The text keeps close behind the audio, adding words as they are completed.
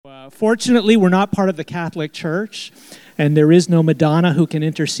Fortunately, we're not part of the Catholic Church, and there is no Madonna who can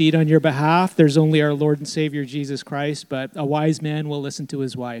intercede on your behalf. There's only our Lord and Savior, Jesus Christ, but a wise man will listen to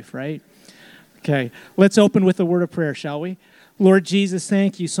his wife, right? Okay, let's open with a word of prayer, shall we? Lord Jesus,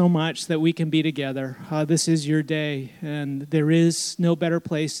 thank you so much that we can be together. This is your day, and there is no better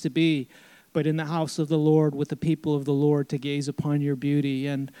place to be but in the house of the Lord with the people of the Lord to gaze upon your beauty.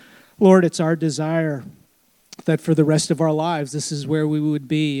 And Lord, it's our desire that for the rest of our lives, this is where we would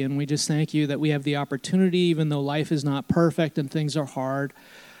be. And we just thank you that we have the opportunity, even though life is not perfect and things are hard,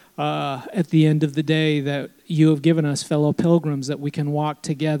 at the end of the day, that you have given us fellow pilgrims, that we can walk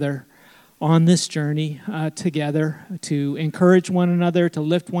together on this journey together to encourage one another, to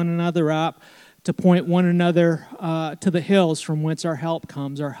lift one another up, to point one another to the hills from whence our help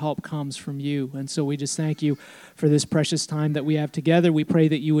comes. Our help comes from you. And so we just thank you for this precious time that we have together. We pray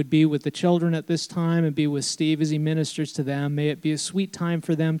that you would be with the children at this time and be with Steve as he ministers to them. May it be a sweet time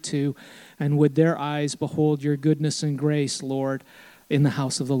for them too. And would their eyes behold your goodness and grace, Lord, in the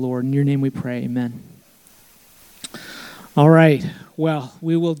house of the Lord. In your name we pray, amen. All right. Well,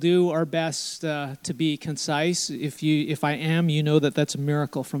 we will do our best to be concise. If I am, you know that that's a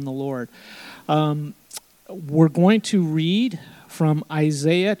miracle from the Lord. We're going to read from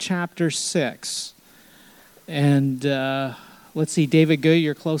Isaiah chapter 6. And let's see, David Goy,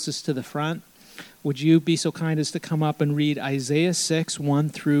 you're closest to the front. Would you be so kind as to come up and read Isaiah 6, 1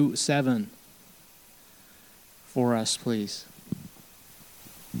 through 7 for us, please?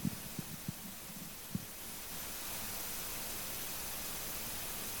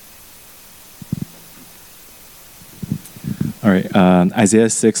 All right,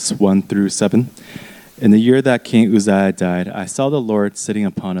 Isaiah 6, 1 through 7. In the year that King Uzziah died, I saw the Lord sitting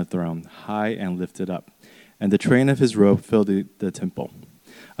upon a throne, high and lifted up, and the train of his robe filled the temple.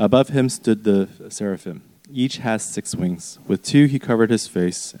 Above him stood the seraphim. Each has 6 wings. With 2 he covered his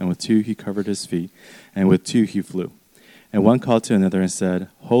face, and with 2 he covered his feet, and with 2 he flew. And one called to another and said,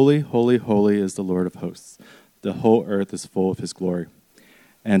 Holy, holy, holy is the Lord of hosts. The whole earth is full of his glory.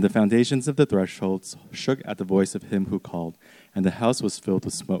 And the foundations of the thresholds shook at the voice of him who called, and the house was filled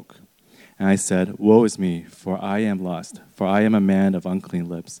with smoke. And I said, Woe is me, for I am lost, for I am a man of unclean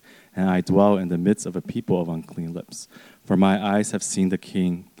lips, and I dwell in the midst of a people of unclean lips. For my eyes have seen the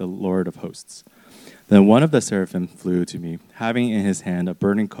King, the Lord of hosts. Then one of the seraphim flew to me, having in his hand a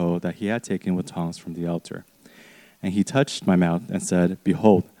burning coal that he had taken with tongs from the altar. And he touched my mouth and said,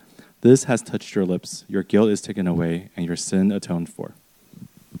 Behold, this has touched your lips. Your guilt is taken away, and your sin atoned for.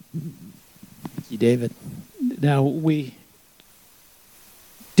 Thank you, David. Now,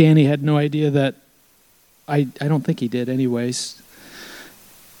 Danny had no idea that, I don't think he did anyways,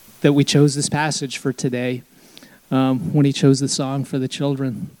 that we chose this passage for today when he chose the song for the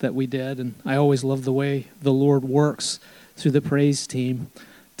children that we did. And I always love the way the Lord works through the praise team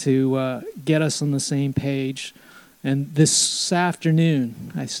to get us on the same page. And this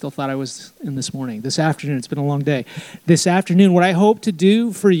afternoon, I still thought I was in this morning. This afternoon, it's been a long day. This afternoon, what I hope to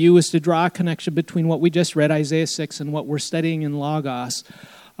do for you is to draw a connection between what we just read, Isaiah 6, and what we're studying in Logos.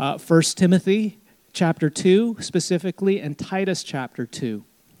 1 Timothy chapter 2 specifically, and Titus chapter 2.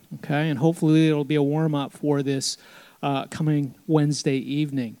 Okay, and hopefully it'll be a warm-up for this coming Wednesday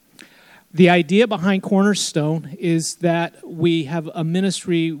evening. The idea behind Cornerstone is that we have a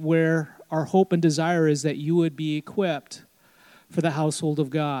ministry where our hope and desire is that you would be equipped for the household of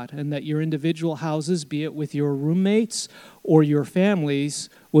God, and that your individual houses, be it with your roommates or your families,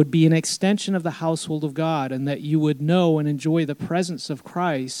 would be an extension of the household of God, and that you would know and enjoy the presence of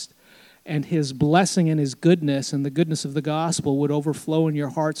Christ and his blessing and his goodness, and the goodness of the gospel would overflow in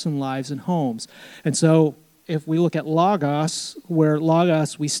your hearts and lives and homes. And so if we look at Logos, where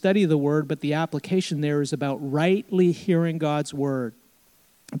Logos, we study the word, but the application there is about rightly hearing God's word.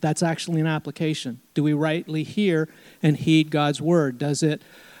 That's actually an application. Do we rightly hear and heed God's word? Does it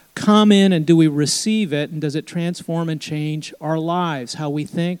come in and do we receive it? And does it transform and change our lives, how we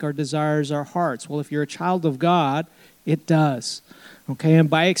think, our desires, our hearts? Well, if you're a child of God, it does. Okay, and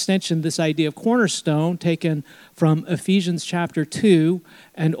by extension, this idea of cornerstone taken from Ephesians chapter 2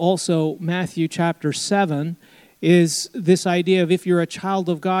 and also Matthew chapter 7 is this idea of if you're a child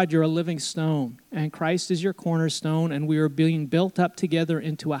of God, you're a living stone, and Christ is your cornerstone, and we are being built up together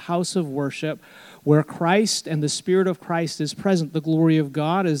into a house of worship where Christ and the Spirit of Christ is present, the glory of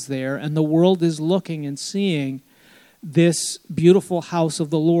God is there, and the world is looking and seeing this beautiful house of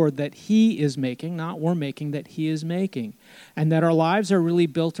the Lord that he is making, not we're making, that he is making. And that our lives are really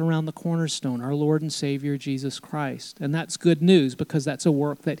built around the cornerstone, our Lord and Savior, Jesus Christ. And that's good news because that's a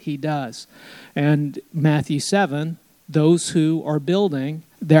work that he does. And Matthew 7, those who are building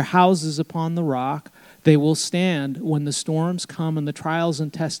their houses upon the rock, They will stand when the storms come and the trials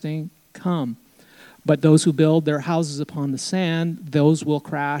and testing come. But those who build their houses upon the sand, those will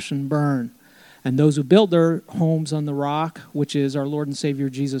crash and burn. And those who build their homes on the rock, which is our Lord and Savior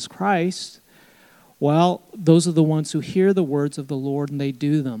Jesus Christ, well, those are the ones who hear the words of the Lord and they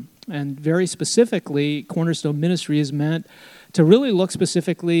do them. And very specifically, Cornerstone Ministry is meant to really look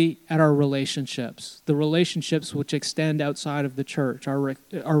specifically at our relationships, the relationships which extend outside of the church, our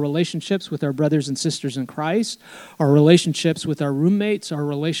relationships with our brothers and sisters in Christ, our relationships with our roommates, our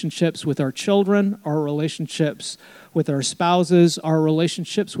relationships with our children, our relationships with our spouses, our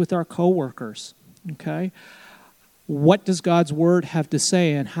relationships with our coworkers. Okay? What does God's word have to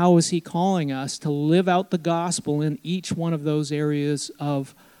say, and how is he calling us to live out the gospel in each one of those areas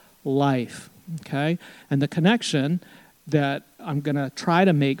of life? Okay? And the connection that I'm going to try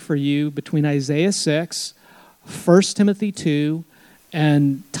to make for you between Isaiah 6, 1 Timothy 2,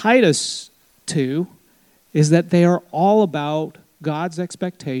 and Titus 2 is that they are all about God's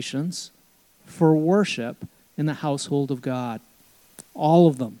expectations for worship in the household of God. All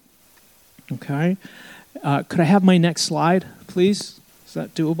of them. Okay? Could I have my next slide, please? Is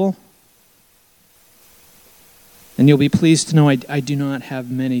that doable? And you'll be pleased to know I do not have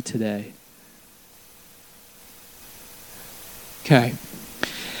many today. Okay.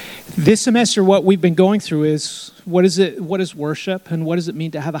 This semester, what we've been going through is what is worship, and what does it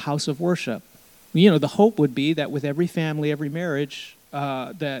mean to have a house of worship? You know, the hope would be that with every family, every marriage,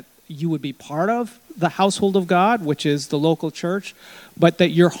 that you would be part of the household of God, which is the local church, but that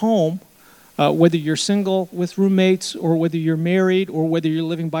your home, whether you're single with roommates or whether you're married or whether you're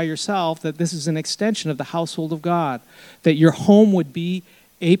living by yourself, that this is an extension of the household of God, that your home would be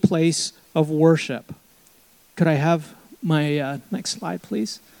a place of worship. Could I have my next slide,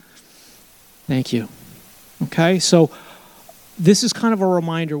 please? Thank you. Okay, so this is kind of a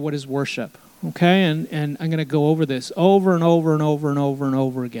reminder, what is worship? Okay, and I'm going to go over this over and over and over and over and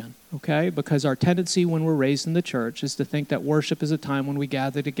over again, okay? Because our tendency when we're raised in the church is to think that worship is a time when we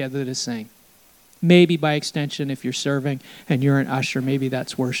gather together to sing. Maybe by extension, if you're serving and you're an usher, maybe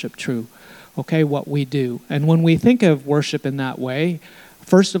that's worship true, okay, what we do. And when we think of worship in that way,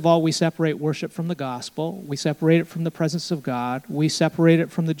 first of all, we separate worship from the gospel. We separate it from the presence of God. We separate it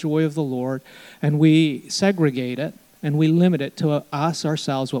from the joy of the Lord. And we segregate it, and we limit it to us,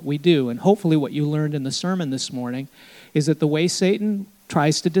 ourselves, what we do. And hopefully what you learned in the sermon this morning is that the way Satan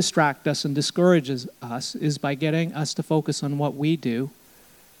tries to distract us and discourages us is by getting us to focus on what we do,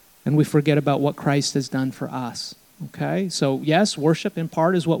 and we forget about what Christ has done for us. Okay? So yes, worship in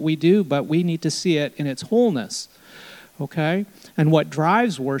part is what we do, but we need to see it in its wholeness. Okay? And what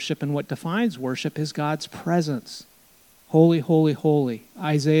drives worship and what defines worship is God's presence. Holy, holy, holy.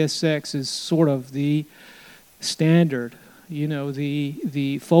 Isaiah 6 is sort of the standard,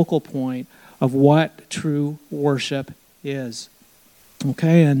 the focal point of what true worship is.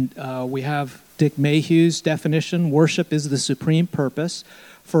 Okay, and we have Dick Mayhew's definition. Worship is the supreme purpose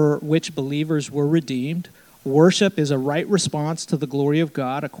for which believers were redeemed. Worship is a right response to the glory of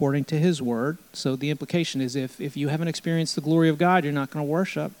God according to his word. So the implication is if you haven't experienced the glory of God, you're not going to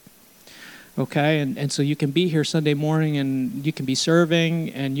worship. Okay, and so you can be here Sunday morning and you can be serving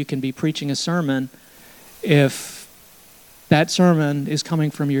and you can be preaching a sermon. If that sermon is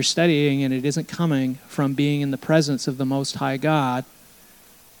coming from your studying and it isn't coming from being in the presence of the Most High God,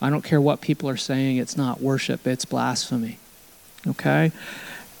 I don't care what people are saying, it's not worship, it's blasphemy. Okay?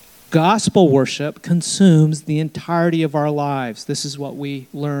 Gospel worship consumes the entirety of our lives. This is what we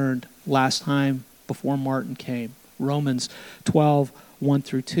learned last time before Martin came. Romans 12, 1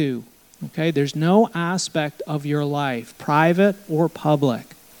 through 2. Okay? There's no aspect of your life, private or public,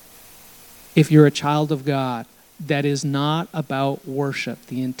 if you're a child of God, that is not about worship.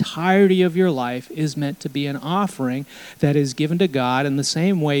 The entirety of your life is meant to be an offering that is given to God in the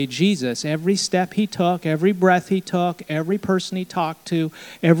same way Jesus, every step he took, every breath he took, every person he talked to,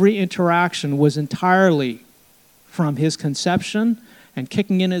 every interaction was entirely from his conception and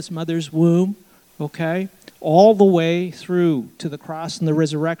kicking in his mother's womb, okay, all the way through to the cross and the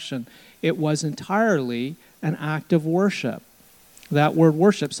resurrection. It was entirely an act of worship. That word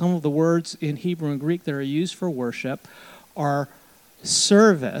worship, some of the words in Hebrew and Greek that are used for worship are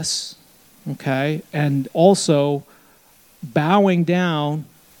service, okay, and also bowing down,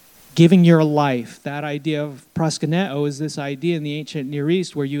 giving your life. That idea of proskuneo is this idea in the ancient Near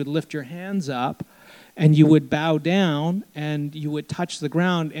East where you would lift your hands up and you would bow down and you would touch the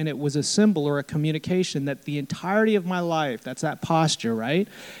ground, and it was a symbol or a communication that the entirety of my life, that's that posture, right?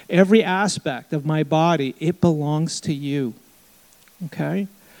 Every aspect of my body, it belongs to you. Okay?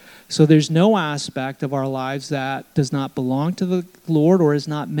 So there's no aspect of our lives that does not belong to the Lord or is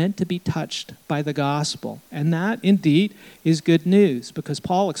not meant to be touched by the gospel. And that, indeed, is good news, because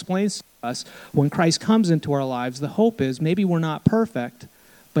Paul explains to us when Christ comes into our lives, the hope is maybe we're not perfect,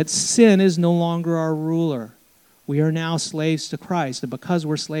 but sin is no longer our ruler. We are now slaves to Christ, and because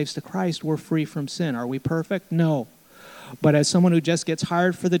we're slaves to Christ, we're free from sin. Are we perfect? No. But as someone who just gets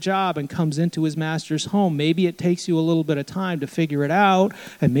hired for the job and comes into his master's home, maybe it takes you a little bit of time to figure it out,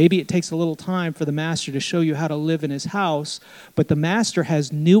 and maybe it takes a little time for the master to show you how to live in his house, but the master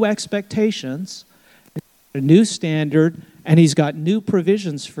has new expectations, a new standard, and he's got new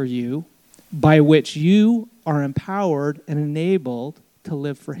provisions for you by which you are empowered and enabled to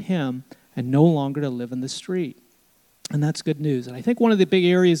live for him and no longer to live in the street. And that's good news. And I think one of the big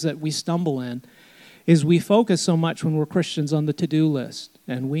areas that we stumble in is we focus so much when we're Christians on the to-do list,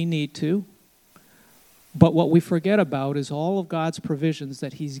 and we need to. But what we forget about is all of God's provisions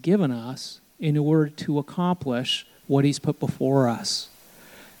that he's given us in order to accomplish what he's put before us.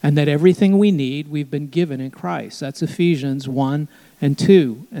 And that everything we need, we've been given in Christ. That's Ephesians 1 and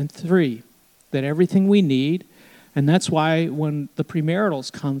 2 and 3. That everything we need, and that's why when the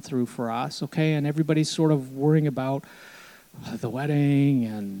premaritals come through for us, okay, and everybody's sort of worrying about the wedding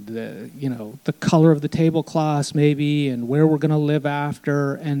and the color of the tablecloths maybe and where we're going to live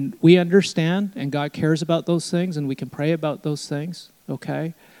after, and we understand and God cares about those things and we can pray about those things,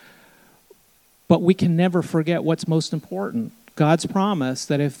 okay? But we can never forget what's most important. God's promise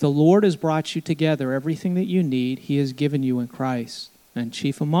that if the Lord has brought you together, everything that you need, he has given you in Christ. And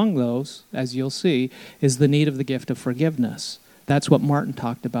chief among those, as you'll see, is the need of the gift of forgiveness. That's what Martin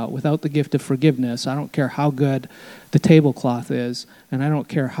talked about. Without the gift of forgiveness, I don't care how good the tablecloth is, and I don't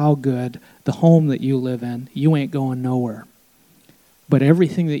care how good the home that you live in, you ain't going nowhere. But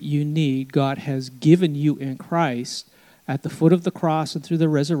everything that you need, God has given you in Christ at the foot of the cross and through the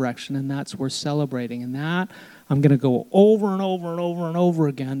resurrection, and that's worth celebrating. And that, I'm going to go over and over and over and over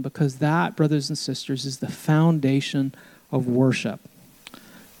again, because that, brothers and sisters, is the foundation of worship.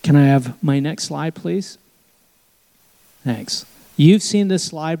 Can I have my next slide, please? Thanks. You've seen this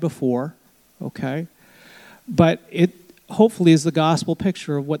slide before, okay? But it hopefully is the gospel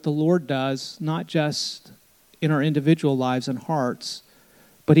picture of what the Lord does, not just in our individual lives and hearts,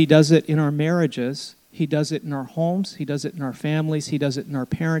 but he does it in our marriages, he does it in our homes, he does it in our families, he does it in our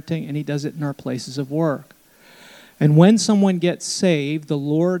parenting, and he does it in our places of work. And when someone gets saved, the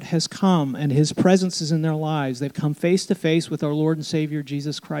Lord has come and his presence is in their lives. They've come face to face with our Lord and Savior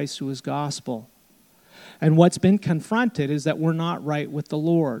Jesus Christ, who is gospel. And what's been confronted is that we're not right with the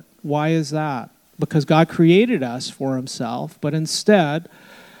Lord. Why is that? Because God created us for himself, but instead,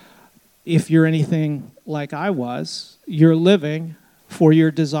 if you're anything like I was, you're living for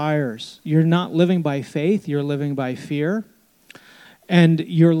your desires. You're not living by faith, you're living by fear. And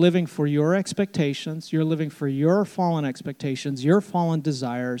you're living for your expectations, you're living for your fallen expectations, your fallen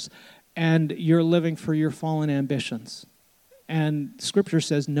desires, and you're living for your fallen ambitions. And Scripture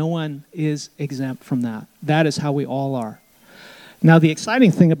says no one is exempt from that. That is how we all are. Now, the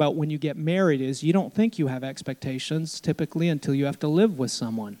exciting thing about when you get married is you don't think you have expectations typically until you have to live with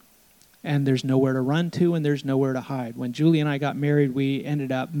someone. And there's nowhere to run to and there's nowhere to hide. When Julie and I got married, we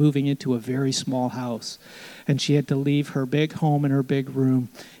ended up moving into a very small house. And she had to leave her big home and her big room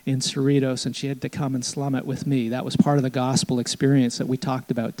in Cerritos, and she had to come and slum it with me. That was part of the gospel experience that we talked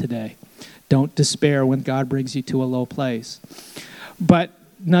about today. Don't despair when God brings you to a low place. But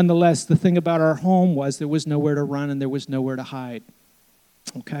nonetheless, the thing about our home was there was nowhere to run and there was nowhere to hide.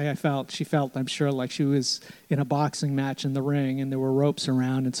 Okay, she felt, I'm sure, like she was in a boxing match in the ring and there were ropes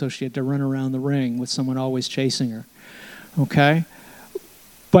around, and so she had to run around the ring with someone always chasing her. Okay?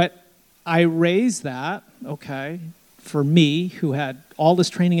 But I raised that, okay, for me, who had all this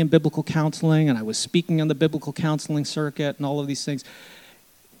training in biblical counseling, and I was speaking on the biblical counseling circuit and all of these things.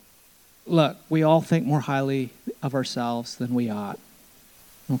 Look, we all think more highly of ourselves than we ought.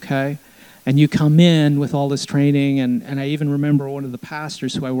 Okay? And you come in with all this training, and I even remember one of the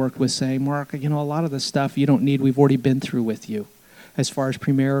pastors who I worked with saying, Mark, a lot of the stuff you don't need, we've already been through with you as far as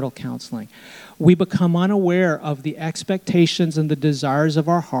premarital counseling. We become unaware of the expectations and the desires of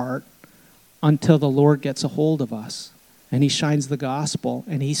our heart until the Lord gets a hold of us, and he shines the gospel,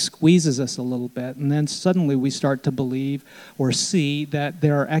 and he squeezes us a little bit, and then suddenly we start to believe or see that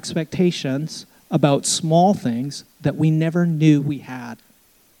there are expectations about small things that we never knew we had.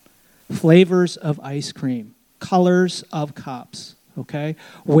 Flavors of ice cream, colors of cups, okay?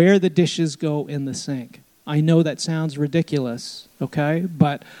 Where the dishes go in the sink. I know that sounds ridiculous, okay?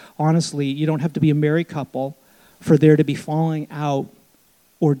 But honestly, you don't have to be a married couple for there to be falling out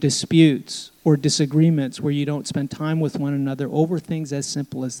or disputes or disagreements where you don't spend time with one another over things as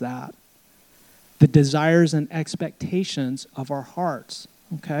simple as that. The desires and expectations of our hearts,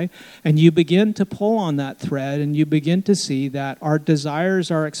 okay? And you begin to pull on that thread and you begin to see that our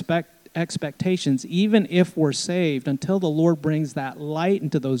desires, our expectations, even if we're saved, until the Lord brings that light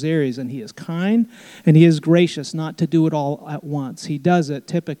into those areas, and He is kind and He is gracious not to do it all at once. He does it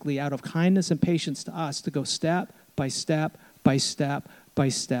typically out of kindness and patience to us to go step by step by step by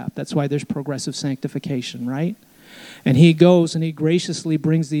step. That's why there's progressive sanctification, right? And He goes and He graciously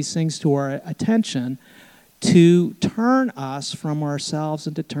brings these things to our attention to turn us from ourselves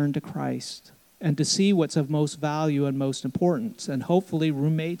and to turn to Christ and to see what's of most value and most importance. And hopefully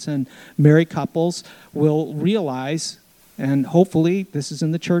roommates and married couples will realize, and hopefully this is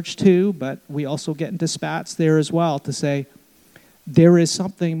in the church too, but we also get into spats there as well, to say there is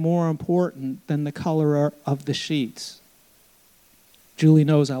something more important than the color of the sheets. Julie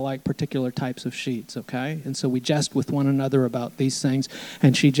knows I like particular types of sheets, okay? And so we jest with one another about these things,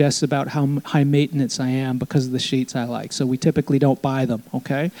 and she jests about how high maintenance I am because of the sheets I like. So we typically don't buy them,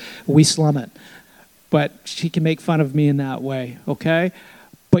 okay? We slum it. But she can make fun of me in that way, okay?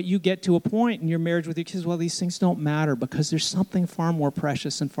 But you get to a point in your marriage with your kids, well, these things don't matter because there's something far more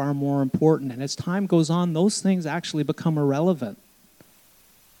precious and far more important. And as time goes on, those things actually become irrelevant.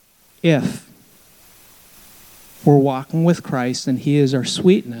 If we're walking with Christ and He is our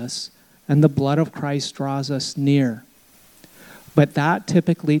sweetness and the blood of Christ draws us near. But that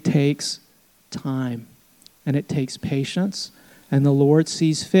typically takes time and it takes patience, and the Lord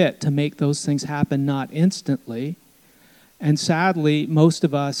sees fit to make those things happen not instantly. And sadly, most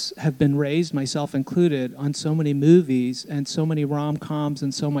of us have been raised, myself included, on so many movies and so many rom-coms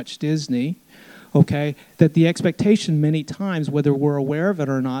and so much Disney, okay, that the expectation many times, whether we're aware of it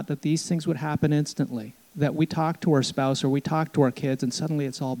or not, that these things would happen instantly. That we talk to our spouse or we talk to our kids and suddenly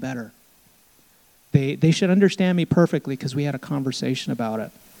it's all better. They should understand me perfectly because we had a conversation about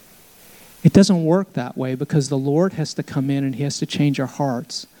it. It doesn't work that way because the Lord has to come in and He has to change our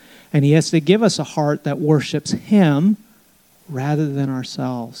hearts. And He has to give us a heart that worships Him rather than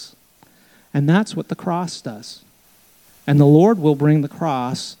ourselves. And that's what the cross does. And the Lord will bring the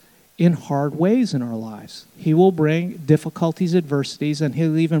cross in hard ways in our lives. He will bring difficulties, adversities, and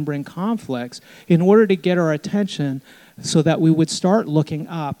He'll even bring conflicts in order to get our attention so that we would start looking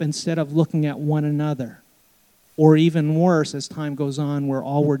up instead of looking at one another. Or even worse, as time goes on, where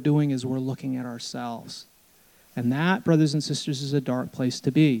all we're doing is we're looking at ourselves. And that, brothers and sisters, is a dark place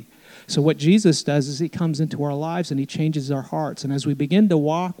to be. So what Jesus does is He comes into our lives and He changes our hearts. And as we begin to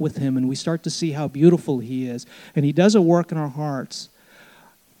walk with Him and we start to see how beautiful He is, and He does a work in our hearts,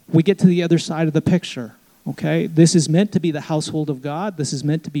 we get to the other side of the picture, okay? This is meant to be the household of God. This is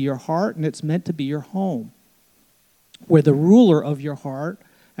meant to be your heart, and it's meant to be your home, where the ruler of your heart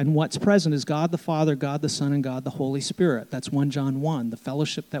and what's present is God the Father, God the Son, and God the Holy Spirit. That's 1 John 1, the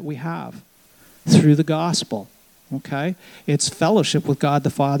fellowship that we have through the gospel, okay? It's fellowship with God the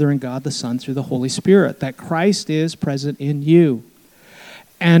Father and God the Son through the Holy Spirit, that Christ is present in you.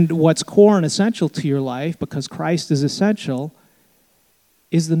 And what's core and essential to your life, because Christ is essential,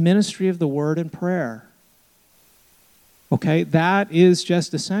 is the ministry of the Word and prayer. Okay, that is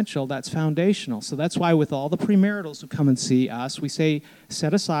just essential. That's foundational. So that's why with all the premaritals who come and see us, we say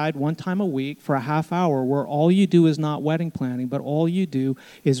set aside one time a week for a half hour where all you do is not wedding planning, but all you do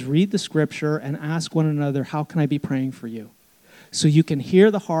is read the Scripture and ask one another, how can I be praying for you? So you can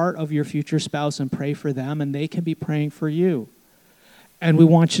hear the heart of your future spouse and pray for them, and they can be praying for you. And we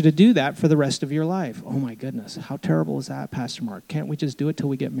want you to do that for the rest of your life. Oh my goodness, how terrible is that, Pastor Mark? Can't we just do it till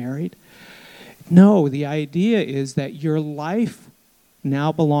we get married? No, the idea is that your life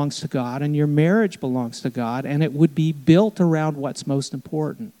now belongs to God and your marriage belongs to God, and it would be built around what's most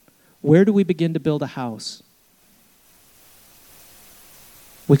important. Where do we begin to build a house?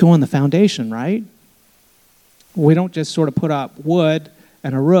 We go on the foundation, right? We don't just sort of put up wood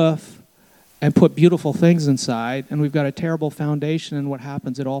and a roof and put beautiful things inside, and we've got a terrible foundation, and what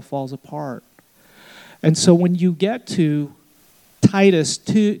happens? It all falls apart. And so when you get to Titus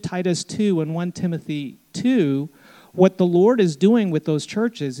 2 and 1 Timothy 2, what the Lord is doing with those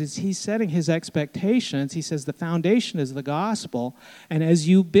churches is He's setting His expectations. He says the foundation is the gospel, and as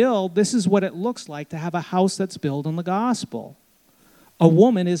you build, this is what it looks like to have a house that's built on the gospel. A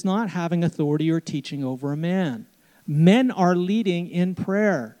woman is not having authority or teaching over a man. Men are leading in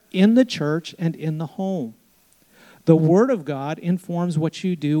prayer, in the church and in the home. The Word of God informs what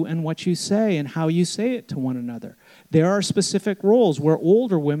you do and what you say and how you say it to one another. There are specific roles where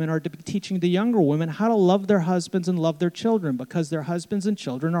older women are to be teaching the younger women how to love their husbands and love their children because their husbands and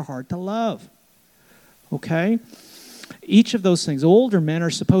children are hard to love. Okay? Each of those things. Older men are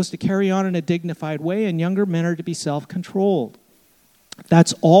supposed to carry on in a dignified way, and younger men are to be self-controlled.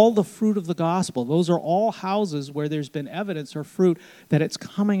 That's all the fruit of the gospel. Those are all houses where there's been evidence or fruit that it's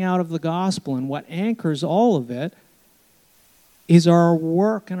coming out of the gospel. And what anchors all of it is our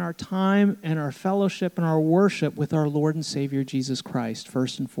work and our time and our fellowship and our worship with our Lord and Savior Jesus Christ,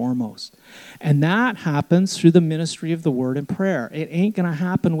 first and foremost. And that happens through the ministry of the word and prayer. It ain't going to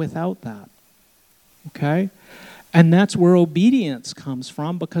happen without that. Okay? And that's where obedience comes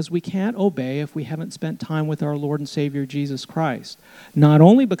from, because we can't obey if we haven't spent time with our Lord and Savior Jesus Christ. Not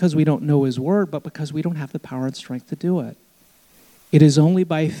only because we don't know his word, but because we don't have the power and strength to do it. It is only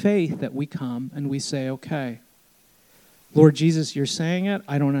by faith that we come and we say, okay, Lord Jesus, you're saying it.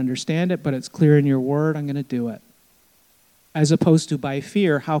 I don't understand it, but it's clear in your word. I'm going to do it. As opposed to by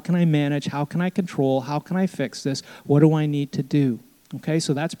fear, how can I manage? How can I control? How can I fix this? What do I need to do? Okay,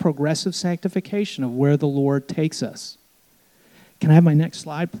 so that's progressive sanctification of where the Lord takes us. Can I have my next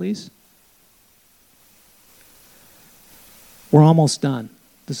slide, please? We're almost done.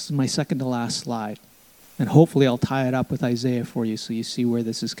 This is my second to last slide. And hopefully I'll tie it up with Isaiah for you so you see where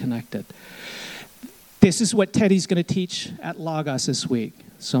this is connected. This is what Teddy's going to teach at Lagos this week.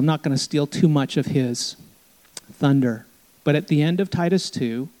 So I'm not going to steal too much of his thunder. But at the end of Titus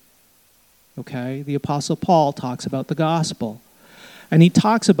 2, okay, the Apostle Paul talks about the gospel. And he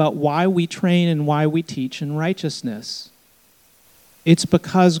talks about why we train and why we teach in righteousness. It's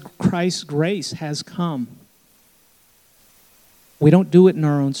because Christ's grace has come. We don't do it in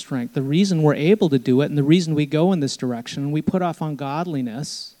our own strength. The reason we're able to do it and the reason we go in this direction and we put off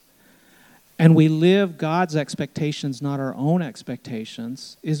ungodliness and we live God's expectations, not our own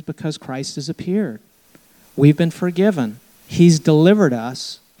expectations, is because Christ has appeared. We've been forgiven. He's delivered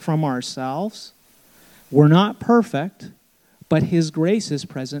us from ourselves. We're not perfect, but his grace is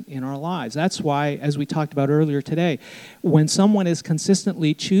present in our lives. That's why, as we talked about earlier today, when someone is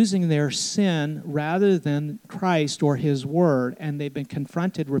consistently choosing their sin rather than Christ or his word, and they've been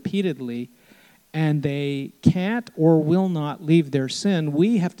confronted repeatedly, and they can't or will not leave their sin,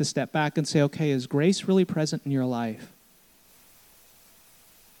 we have to step back and say, okay, is grace really present in your life?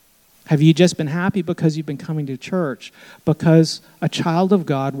 Have you just been happy because you've been coming to church? Because a child of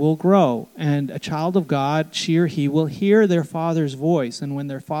God will grow, and a child of God, she or he, will hear their father's voice. And when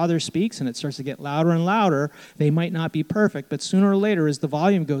their father speaks and it starts to get louder and louder, they might not be perfect, but sooner or later, as the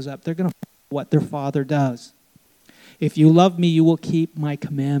volume goes up, they're going to follow what their father does. If you love me, you will keep my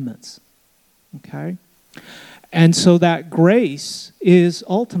commandments. Okay? And so that grace is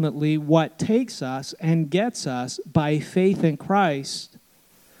ultimately what takes us and gets us by faith in Christ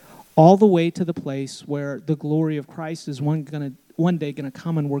all the way to the place where the glory of Christ is one day going to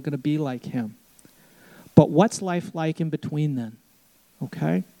come and we're going to be like him. But what's life like in between then?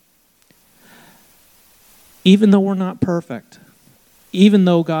 Okay? Even though we're not perfect, even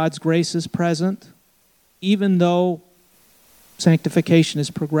though God's grace is present, even though sanctification is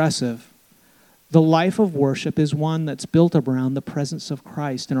progressive, the life of worship is one that's built around the presence of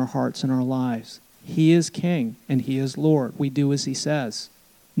Christ in our hearts and our lives. He is King and he is Lord. We do as he says.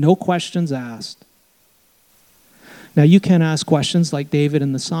 No questions asked. Now, you can ask questions like David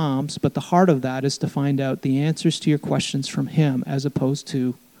in the Psalms, but the heart of that is to find out the answers to your questions from him as opposed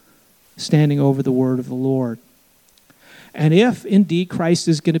to standing over the word of the Lord. And if indeed Christ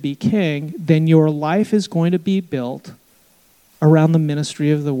is going to be king, then your life is going to be built around the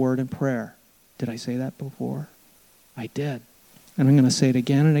ministry of the word and prayer. Did I say that before? I did. And I'm going to say it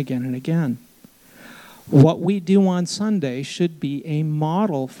again and again and again. What we do on Sunday should be a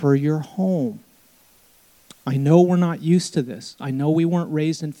model for your home. I know we're not used to this. I know we weren't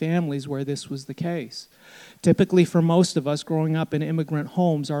raised in families where this was the case. Typically, for most of us growing up in immigrant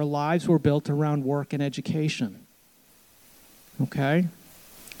homes, our lives were built around work and education. Okay?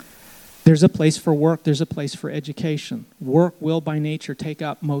 There's a place for work, there's a place for education. Work will by nature take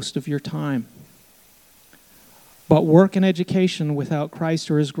up most of your time. But work and education without Christ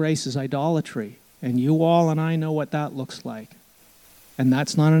or his grace is idolatry. And you all and I know what that looks like. And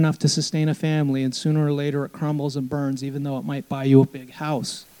that's not enough to sustain a family, and sooner or later it crumbles and burns, even though it might buy you a big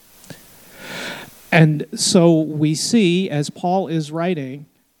house. And so we see, as Paul is writing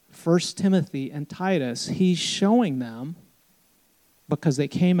 1 Timothy and Titus, he's showing them, because they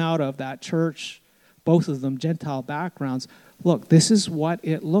came out of that church, both of them Gentile backgrounds, look, this is what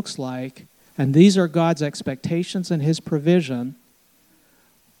it looks like, and these are God's expectations and his provision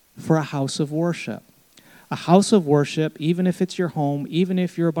for a house of worship. A house of worship, even if it's your home, even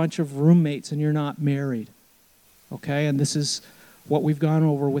if you're a bunch of roommates and you're not married. Okay? And this is what we've gone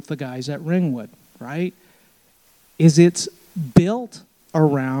over with the guys at Ringwood, right? Is it's built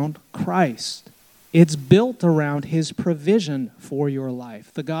around Christ. It's built around his provision for your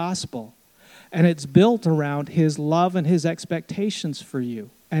life, the gospel. And it's built around his love and his expectations for you.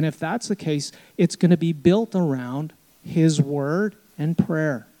 And if that's the case, it's going to be built around his word and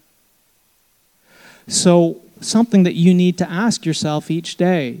prayer. So something that you need to ask yourself each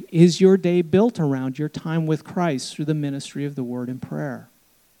day, is your day built around your time with Christ through the ministry of the word and prayer?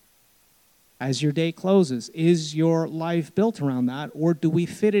 As your day closes, is your life built around that, or do we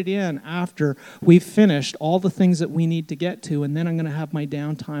fit it in after we've finished all the things that we need to get to, and then I'm going to have my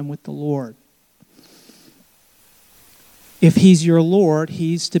downtime with the Lord? If he's your Lord,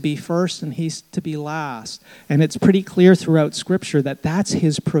 he's to be first and he's to be last. And it's pretty clear throughout Scripture that that's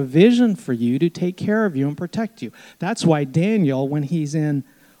his provision for you to take care of you and protect you. That's why Daniel, when he's in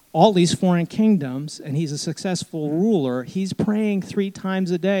all these foreign kingdoms and he's a successful ruler, he's praying 3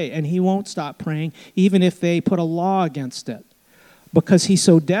 times a day, and he won't stop praying even if they put a law against it, because he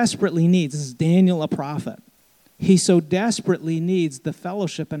so desperately needs, this is Daniel, a prophet, he so desperately needs the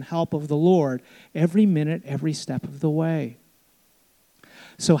fellowship and help of the Lord every minute, every step of the way.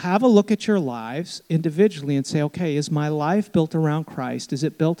 So have a look at your lives individually and say, okay, is my life built around Christ? Is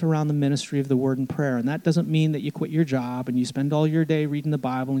it built around the ministry of the word and prayer? And that doesn't mean that you quit your job and you spend all your day reading the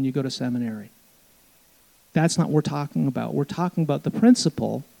Bible and you go to seminary. That's not what we're talking about. We're talking about the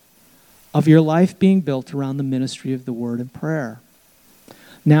principle of your life being built around the ministry of the word and prayer.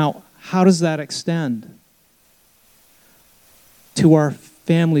 Now, how does that extend to our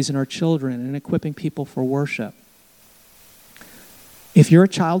families and our children and equipping people for worship? If you're a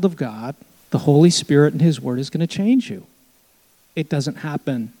child of God, the Holy Spirit and his word is going to change you. It doesn't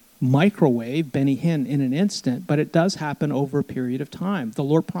happen microwave, Benny Hinn, in an instant, but it does happen over a period of time. The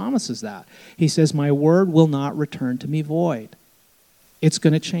Lord promises that. He says, my word will not return to me void. It's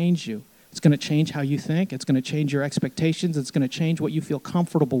going to change you. It's going to change how you think. It's going to change your expectations. It's going to change what you feel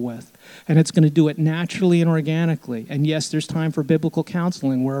comfortable with. And it's going to do it naturally and organically. And yes, there's time for biblical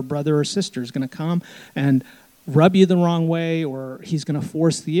counseling where a brother or sister is going to come and rub you the wrong way, or he's going to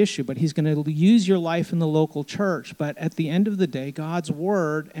force the issue, but he's going to use your life in the local church. But at the end of the day, God's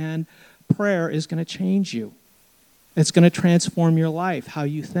word and prayer is going to change you. It's going to transform your life, how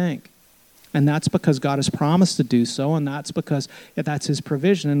you think. And that's because God has promised to do so, and that's because that's his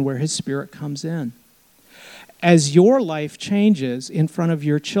provision and where his Spirit comes in. As your life changes in front of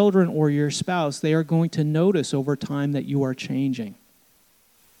your children or your spouse, they are going to notice over time that you are changing.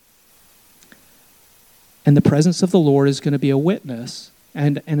 And the presence of the Lord is going to be a witness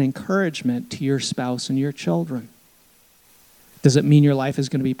and an encouragement to your spouse and your children. Does it mean your life is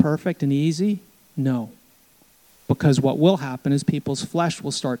going to be perfect and easy? No. Because what will happen is people's flesh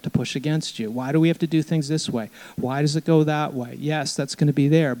will start to push against you. Why do we have to do things this way? Why does it go that way? Yes, that's going to be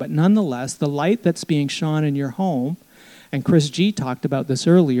there. But nonetheless, the light that's being shone in your home, and Chris G. talked about this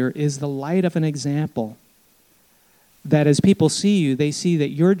earlier, is the light of an example. That as people see you, they see that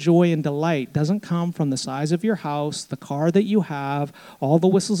your joy and delight doesn't come from the size of your house, the car that you have, all the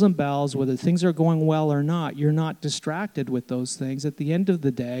whistles and bells, whether things are going well or not. You're not distracted with those things. At the end of the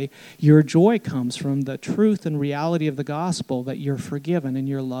day, your joy comes from the truth and reality of the gospel that you're forgiven and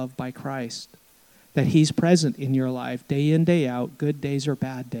you're loved by Christ. That he's present in your life day in, day out, good days or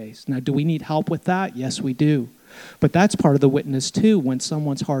bad days. Now, do we need help with that? Yes, we do. But that's part of the witness, too, when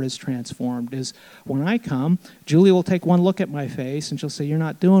someone's heart is transformed, is when I come, Julie will take one look at my face and she'll say, you're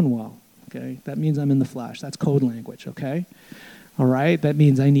not doing well, okay? That means I'm in the flesh. That's code language, okay? All right? That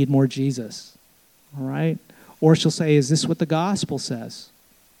means I need more Jesus, all right? Or she'll say, is this what the gospel says?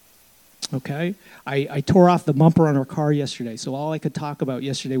 Okay? I tore off the bumper on her car yesterday, so all I could talk about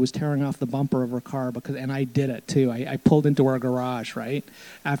yesterday was tearing off the bumper of her car, and I did it too. I pulled into our garage, right?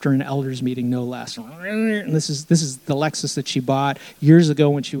 After an elders meeting, no less. And this is the Lexus that she bought years ago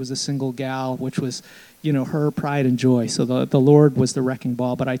when she was a single gal, which was, her pride and joy. So the Lord was the wrecking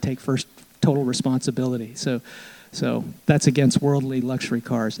ball, but I take first total responsibility. So that's against worldly luxury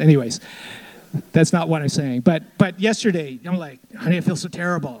cars. Anyways, that's not what I'm saying. But yesterday, I'm like, honey, I feel so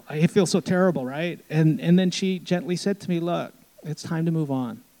terrible. I feel so terrible, right? And then she gently said to me, look, it's time to move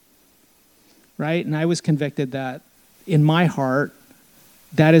on, right? And I was convicted that in my heart,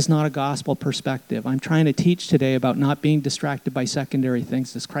 that is not a gospel perspective. I'm trying to teach today about not being distracted by secondary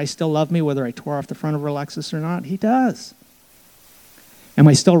things. Does Christ still love me whether I tore off the front of her Lexus or not? He does. Am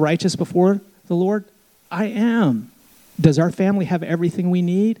I still righteous before the Lord? I am. Does our family have everything we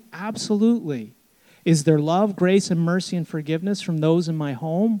need? Absolutely. Is there love, grace, and mercy and forgiveness from those in my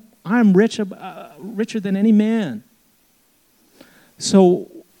home? I'm richer than any man.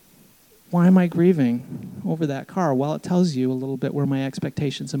 So why am I grieving over that car? Well, it tells you a little bit where my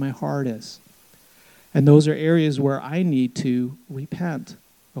expectations and my heart is. And those are areas where I need to repent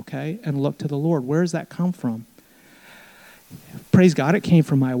okay, and look to the Lord. Where does that come from? Praise God, it came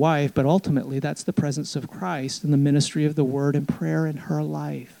from my wife, but ultimately that's the presence of Christ and the ministry of the Word and prayer in her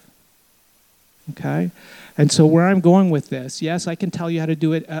life. Okay? And so where I'm going with this, yes, I can tell you how to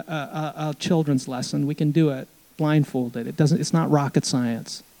do it, a children's lesson. We can do it blindfolded. It's not rocket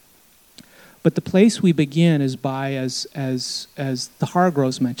science. But the place we begin is by, as the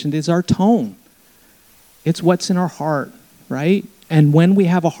Hargroves mentioned, is our tone. It's what's in our heart, right? And when we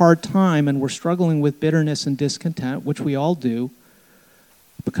have a hard time and we're struggling with bitterness and discontent, which we all do,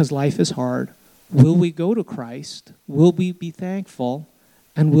 because life is hard, will we go to Christ? Will we be thankful?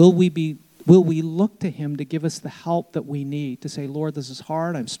 And will we look to Him to give us the help that we need, to say, Lord, this is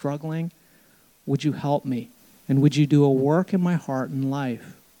hard, I'm struggling. Would you help me? And would you do a work in my heart and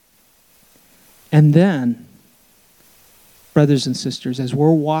life? And then, brothers and sisters, as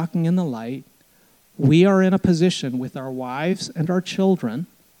we're walking in the light, we are in a position with our wives and our children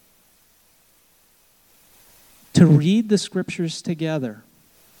to read the Scriptures together.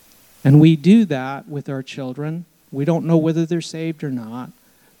 And we do that with our children. We don't know whether they're saved or not,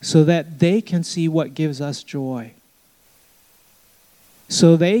 so that they can see what gives us joy.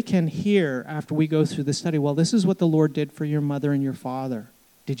 So they can hear, after we go through the study, well, this is what the Lord did for your mother and your father.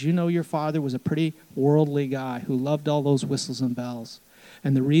 Did you know your father was a pretty worldly guy who loved all those whistles and bells?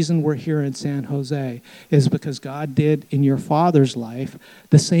 And the reason we're here in San Jose is because God did in your father's life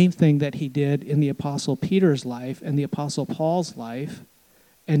the same thing that He did in the Apostle Peter's life and the Apostle Paul's life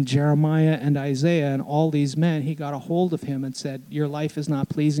and Jeremiah and Isaiah and all these men. He got a hold of him and said, your life is not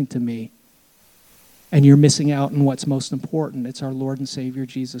pleasing to me. And you're missing out on what's most important. It's our Lord and Savior,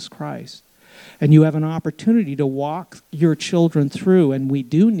 Jesus Christ. And you have an opportunity to walk your children through, and we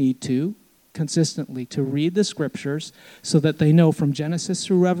do need to, consistently, to read the Scriptures so that they know from Genesis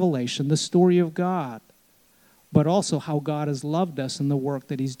through Revelation the story of God, but also how God has loved us and the work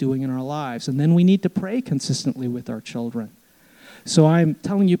that He's doing in our lives. And then we need to pray consistently with our children. So I'm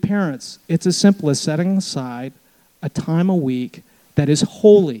telling you, parents, it's as simple as setting aside a time a week that is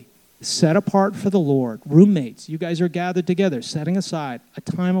holy, set apart for the Lord. Roommates, you guys are gathered together, setting aside a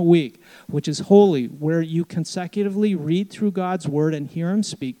time a week, which is holy, where you consecutively read through God's Word and hear Him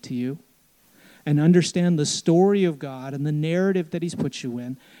speak to you, and understand the story of God and the narrative that He's put you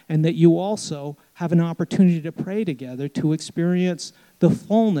in, and that you also have an opportunity to pray together to experience the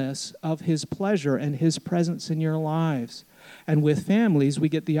fullness of His pleasure and His presence in your lives. And with families, we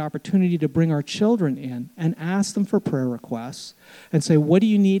get the opportunity to bring our children in and ask them for prayer requests and say, what do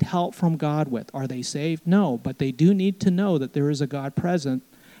you need help from God with? Are they saved? No, but they do need to know that there is a God present,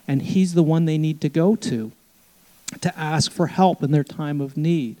 and He's the one they need to go to ask for help in their time of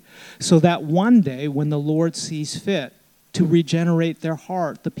need. So that one day when the Lord sees fit to regenerate their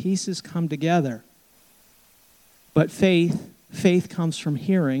heart, the pieces come together. But faith comes from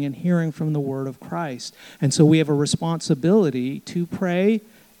hearing, and hearing from the Word of Christ. And so we have a responsibility to pray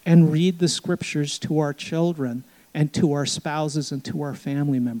and read the Scriptures to our children and to our spouses and to our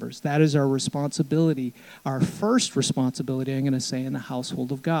family members. That is our responsibility, our first responsibility, I'm going to say, in the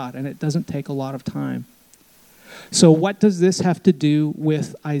household of God. And it doesn't take a lot of time. So what does this have to do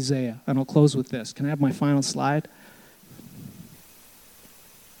with Isaiah? And I'll close with this. Can I have my final slide?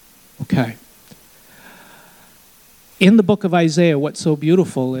 Okay. In the book of Isaiah, what's so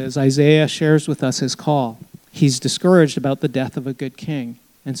beautiful is Isaiah shares with us his call. He's discouraged about the death of a good king.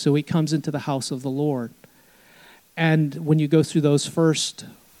 And so he comes into the house of the Lord. And when you go through those first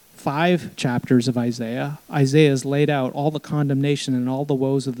 5 chapters of Isaiah, Isaiah has laid out all the condemnation and all the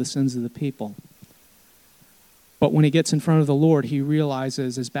woes of the sins of the people. But when he gets in front of the Lord, he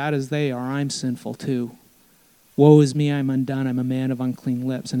realizes, as bad as they are, I'm sinful too. Woe is me, I'm undone, I'm a man of unclean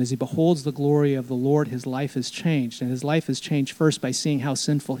lips. And as he beholds the glory of the Lord, his life is changed. And his life is changed first by seeing how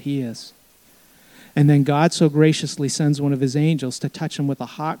sinful he is. And then God so graciously sends one of his angels to touch him with a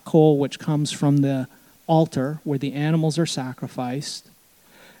hot coal which comes from the altar where the animals are sacrificed,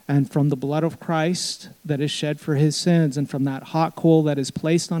 and from the blood of Christ that is shed for his sins, and from that hot coal that is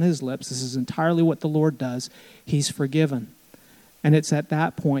placed on his lips. This is entirely what the Lord does. He's forgiven. And it's at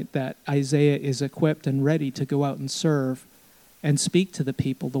that point that Isaiah is equipped and ready to go out and serve and speak to the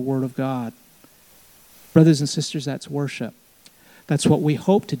people the Word of God. Brothers and sisters, that's worship. That's what we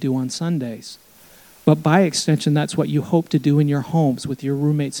hope to do on Sundays. But by extension, that's what you hope to do in your homes with your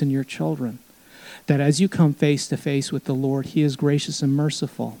roommates and your children. That as you come face to face with the Lord, He is gracious and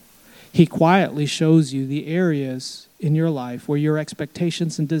merciful. He quietly shows you the areas in your life where your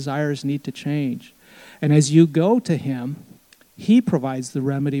expectations and desires need to change. And as you go to Him, He provides the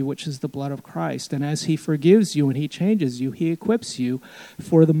remedy, which is the blood of Christ. And as He forgives you and He changes you, He equips you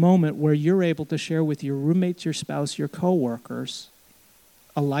for the moment where you're able to share with your roommates, your spouse, your coworkers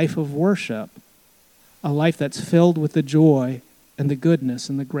a life of worship, a life that's filled with the joy and the goodness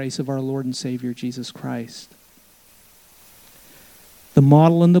and the grace of our Lord and Savior Jesus Christ. The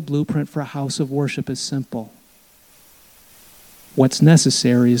model and the blueprint for a house of worship is simple. What's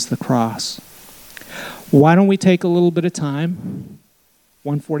necessary is the cross. Why don't we take a little bit of time,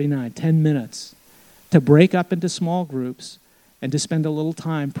 1:49, 10 minutes, to break up into small groups and to spend a little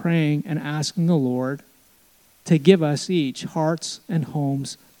time praying and asking the Lord to give us each hearts and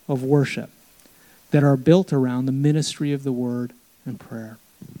homes of worship that are built around the ministry of the word and prayer.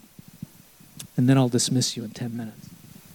 And then I'll dismiss you in 10 minutes.